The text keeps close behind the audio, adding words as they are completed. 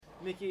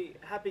Mickey,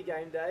 happy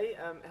game day.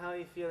 How are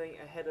you feeling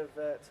ahead of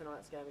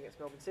tonight's game against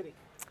Melbourne City?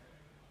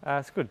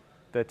 It's good.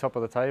 They're top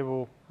of the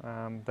table.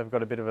 They've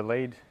got a bit of a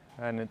lead,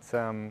 and it's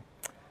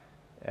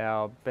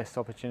our best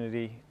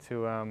opportunity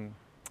to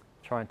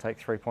try and take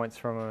 3 points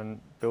from them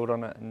and build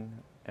on it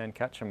and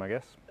catch them, I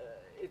guess.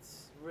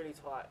 It's really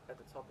tight at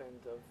the top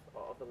end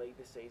of the league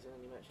this season,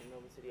 and you mentioned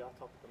Melbourne City are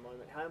top at the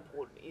moment. How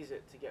important is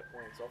it to get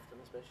points off them,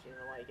 especially in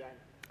an away game?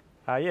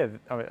 Yeah,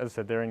 I mean, as I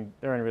said, they're in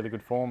really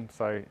good form,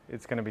 so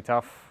it's going to be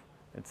tough.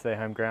 It's their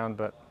home ground,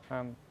 but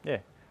yeah,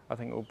 I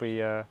think it will be.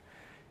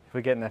 If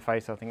we get in their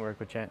face, I think we're a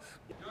good chance.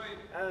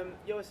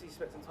 You obviously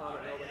spent some time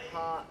at Melbourne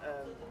Heart.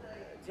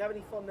 Do you have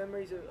any fond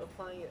memories of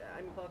playing at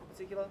Amy Park in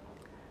particular?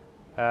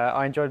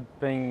 I enjoyed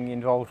being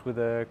involved with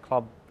the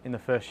club in the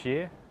first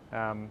year.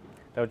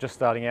 They were just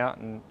starting out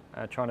and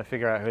trying to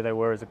figure out who they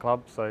were as a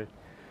club, so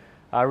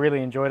I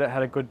really enjoyed it.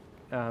 Had a good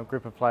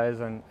group of players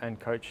and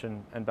coach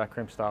and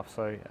backroom staff,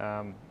 so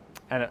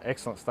and an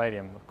excellent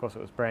stadium. Of course,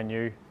 it was brand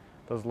new.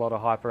 There was a lot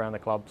of hype around the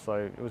club, so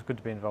it was good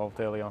to be involved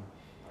early on.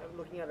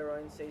 Looking at our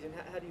own season,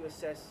 how do you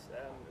assess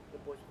the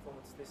boys'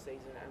 performance this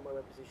season and where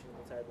we're positioned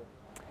on the table?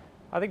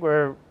 I think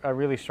we're a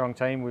really strong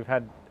team. We've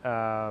had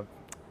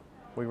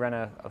we ran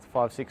a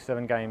 5, 6,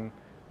 7 game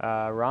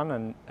run,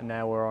 and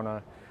now we're on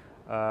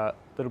a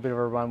little bit of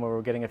a run where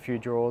we're getting a few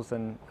draws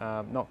and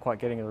not quite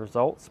getting the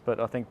results. But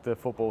I think the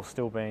football's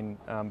still been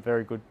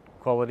very good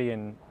quality,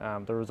 and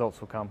the results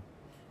will come.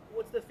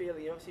 What's the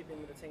feeling? You've obviously been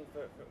with the team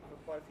for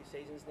quite a few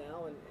seasons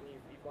now, and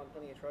you've won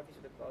plenty of trophies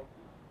with the club.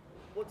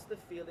 What's the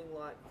feeling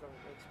like from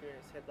an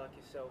experienced head like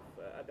yourself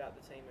about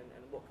the team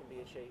and what can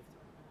be achieved?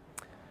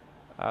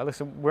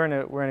 Listen, we're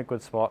in a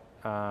good spot.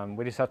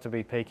 We just have to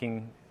be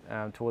peaking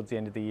towards the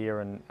end of the year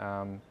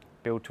and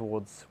build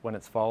towards when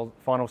it's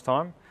finals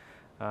time.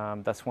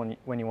 That's when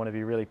you want to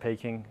be really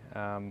peaking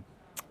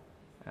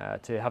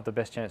to have the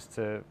best chance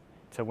to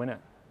win it.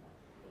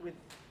 With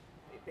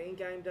it being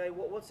game day,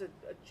 what's a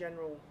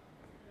general,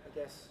 I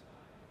guess,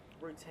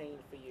 routine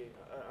for you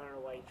on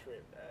an away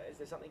trip? Is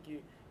there something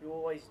you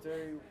always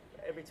do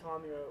every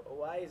time you're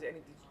away? Is there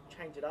anything to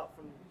change it up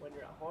from when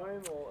you're at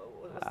home, or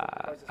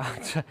what's the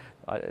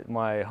closest?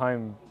 My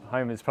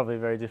home is probably a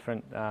very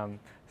different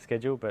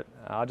schedule, but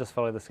I just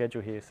follow the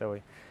schedule here. So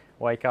we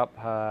wake up,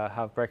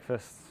 have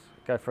breakfast,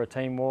 go for a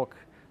team walk,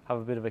 have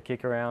a bit of a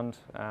kick around,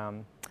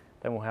 then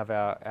we'll have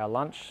our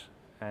lunch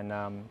and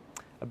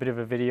a bit of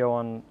a video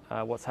on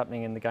what's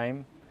happening in the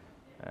game,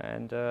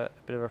 and a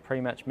bit of a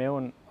pre-match meal,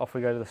 and off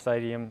we go to the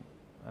stadium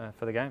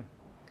for the game.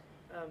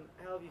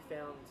 How have you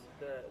found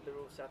the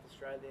real South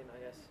Australian,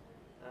 I guess,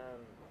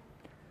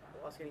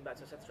 I was getting back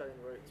to South Australian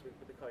roots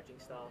with the coaching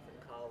staff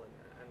and Carl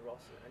and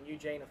Ross and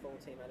Eugene, a former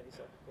teammate of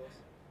yourself, of course?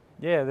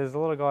 Yeah, there's a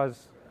lot of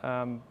guys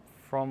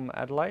from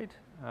Adelaide,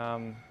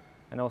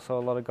 and also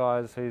a lot of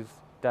guys whose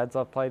dads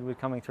I've played with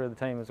coming through the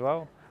team as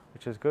well,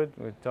 which is good,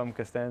 with Dom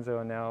Costanzo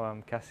and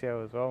now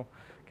Cassio as well,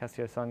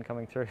 Cassio's son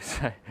coming through,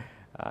 so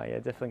yeah,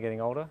 definitely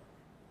getting older.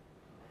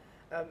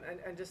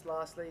 And just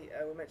lastly,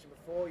 we mentioned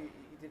before you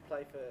did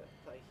play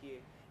here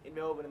in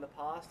Melbourne in the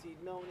past. Do you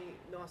know any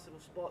nice little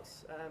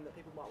spots that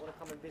people might want to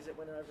come and visit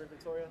when they're over in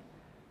Victoria?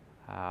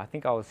 I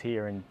think I was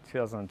here in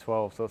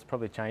 2012, so it's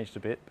probably changed a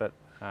bit, but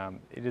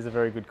it is a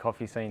very good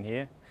coffee scene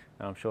here,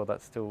 and I'm sure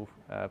that's still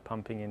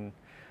pumping in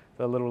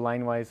the little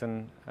laneways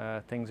and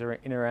things in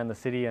and around the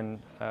city, and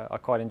I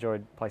quite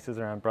enjoyed places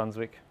around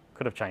Brunswick.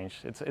 Could have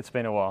changed. It's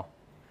been a while.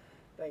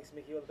 Thanks,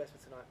 Mickey. All the best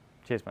for tonight.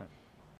 Cheers, mate.